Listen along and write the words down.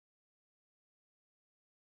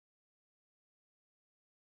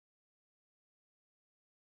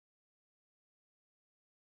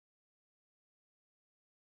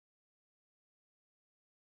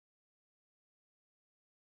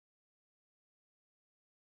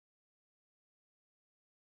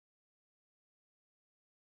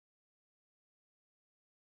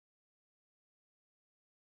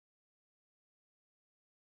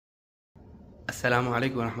Assalamu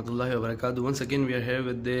alaikum wa rahmatullahi wa barakatuh. Once again, we are here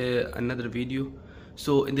with another video.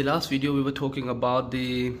 So, in the last video, we were talking about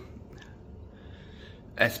the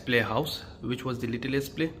S Play house, which was the little S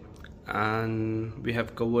Play, and we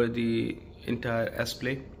have covered the entire S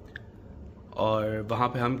Play. और वहाँ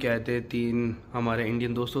पे हम क्या थे, 3 हमारे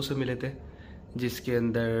Indian दोस्तों से मिले थे, जिसके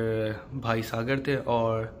अंदर भाई सागर थे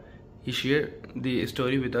और he shared the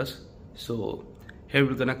story with us. So here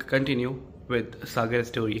we're gonna continue with Sagar's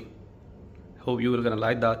story. Hope you are gonna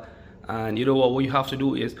like that. And you know what you have to do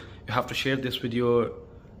is you have to share this with your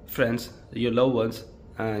friends, your loved ones,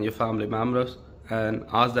 and your family members, and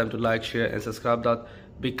ask them to like, share, and subscribe that,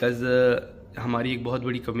 because हमारी एक बहुत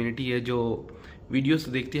बड़ी community है जो videos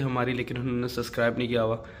देखती है हमारी, लेकिन उन्होंने सब्सक्राइब नहीं किया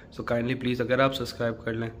हुआ. सो काइंडली प्लीज़ अगर आप सब्सक्राइब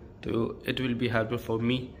कर लें तो it will be helpful for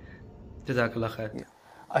me. जज़ाकल्लाह खैर.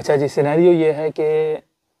 अच्छा जी, सिनेरियो ये है कि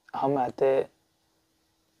हम आते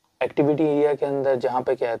एक्टिविटी एरिया के अंदर जहाँ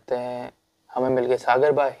पे कहते हैं हमें मिल गए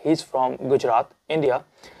सागर भाई. He is from Gujarat, India.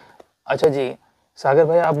 अच्छा जी सागर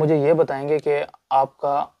भाई, आप मुझे ये बताएंगे कि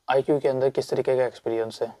आपका आईक्यू के अंदर किस तरीके का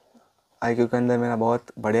एक्सपीरियंस है? आईक्यू के अंदर मेरा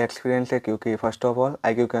बहुत बढ़िया एक्सपीरियंस है, क्योंकि फर्स्ट ऑफ ऑल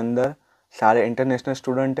आईक्यू के अंदर सारे इंटरनेशनल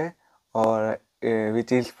स्टूडेंट है और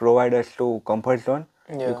which is providers to comfort zone,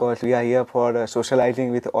 because we are here for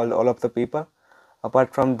socialising with all of the people. Apart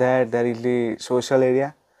from that there is the social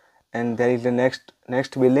area and there is the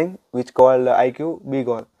next building which called IQ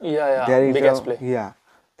Big Hall. There is big display.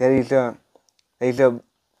 There is a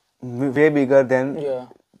way bigger than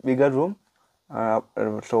bigger room.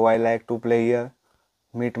 So I like to play here,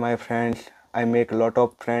 meet my friends. I make a lot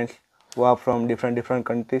of friends who are from different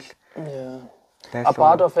countries. A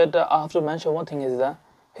part of it, I have to mention one thing is that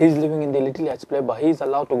he's living in the little display, but he's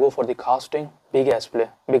allowed to go for the casting big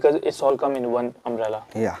display because it's all come in one umbrella.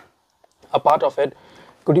 A part of it,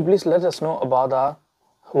 could you please let us know about that?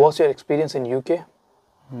 What's your experience in UK?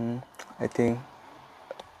 I think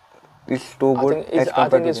it's too good. I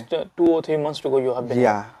think it's 2 or 3 months ago you have been.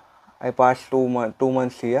 Yeah, I passed 2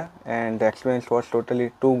 months here, and the experience was totally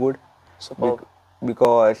too good. Superb.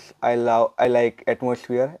 Because I like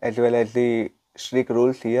atmosphere as well as the strict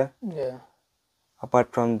rules here.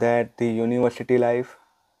 Apart from that, the university life,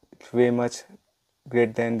 it's way much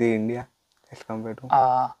great than the India as compared to.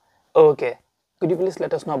 Okay. Could you please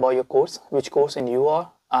let us know about your course, which course in you are,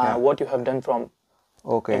 what you have done from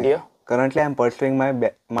India? Currently, I am pursuing my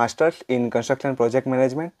master's in construction project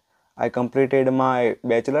management. I completed my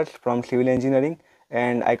bachelor's from civil engineering,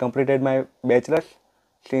 and I completed my bachelor's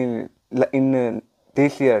in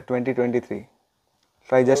this year, 2023.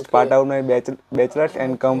 So I just part out my bachelor's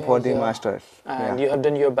and come for the master's. And you have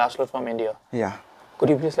done your bachelor from India. Yeah.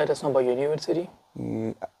 Could you please let us know about your university?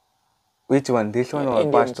 Which one? This one or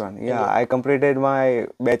Indians, past one? India. I completed my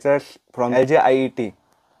bachelor's from LJIET.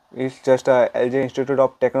 It's just a LJ Institute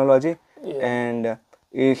of Technology, and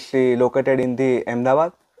it's located in the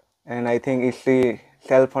Ahmedabad, and I think it's the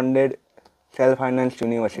self-financed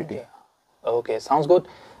university. Okay, sounds good.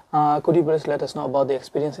 Could you please let us know about the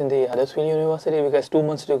experience in the Huddersfield University, because 2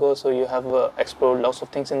 months ago, so you have explored lots of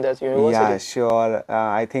things in that university. Yeah, sure.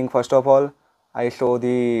 I think first of all, I saw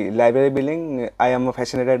the library building. I am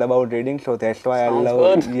fascinated about reading, so that's why Sounds I love.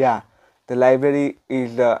 good. Yeah, the library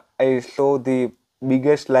is. I saw the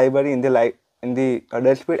biggest library in the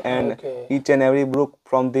Huddersfield, and each and every book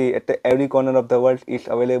from every corner of the world is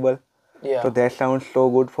available. So that sounds so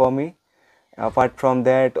good for me. Apart from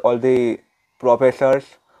that, all the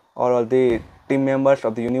professors or all the team members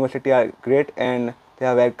of the university are great, and they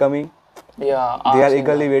are welcoming. They are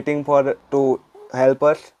eagerly waiting to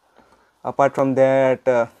help us. Apart from that,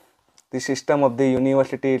 the system of the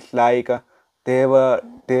university is like they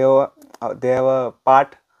have a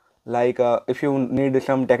part like if you need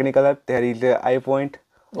some technical help, there is a iPoint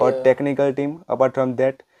or technical team. Apart from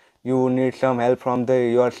that, you need some help from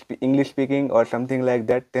your English speaking or something like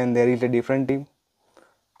that, then there is a different team.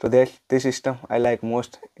 So that's the system I like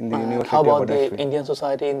most in the university. How about the Indian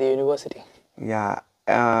society in the university? Yeah,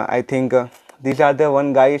 I think these are the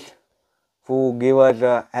one guys who give us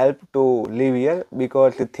help to live here,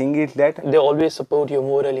 because the thing is that they always support you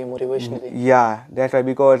morally, motivationally. Yeah, that's why,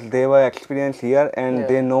 because they were experienced here and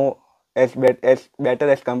they know as better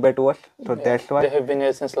as compared to us. So that's why they have been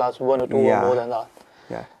here since last 1 or 2 or more than that.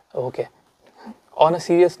 Yeah. Okay. On a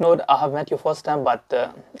serious note, I have met you first time, but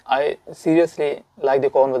I seriously like the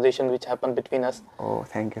conversation which happened between us. Oh,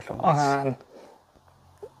 thank you so much.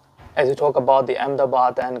 As you talk about the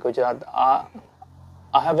Ahmedabad and Gujarat,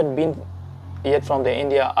 I haven't been yet from the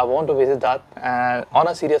India. I want to visit that. And on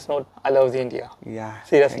a serious note, I love the India. Yeah.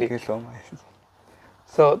 Seriously. Thank you so much.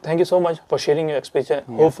 So thank you so much for sharing your experience.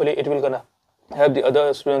 Hopefully it will gonna help the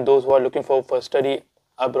other students, those who are looking for study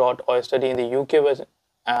abroad or study in the UK,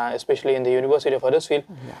 especially in the University of Huddersfield,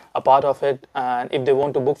 a part of it, and if they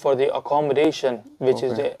want to book for the accommodation, which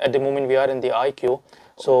is at the moment we are in the IQ,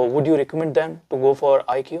 so would you recommend them to go for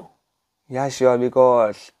IQ? Yeah, sure,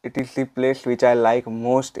 because it is the place which I like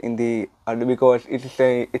most in the because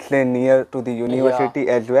it's near to the university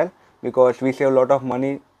as well, because we save a lot of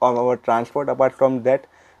money on our transport. Apart from that,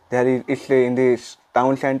 it's in the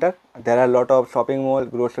town center. There are a lot of shopping mall,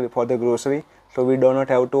 grocery for the grocery, so we do not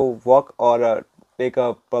have to walk or take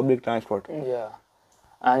a public transport. Yeah.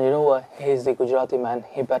 And you know what? He's the Gujarati man.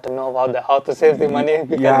 He better know about how to save the money,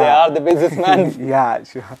 because they are the businessmen. Yeah,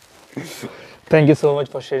 sure. Thank you so much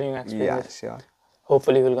for sharing your experience. Yeah, sure.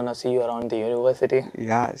 Hopefully, we're gonna see you around the university.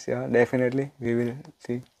 Yeah, sure. Definitely, we will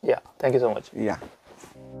see. Yeah. Thank you so much. Yeah.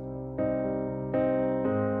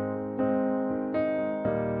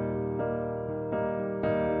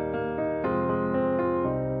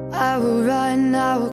 I will run, I will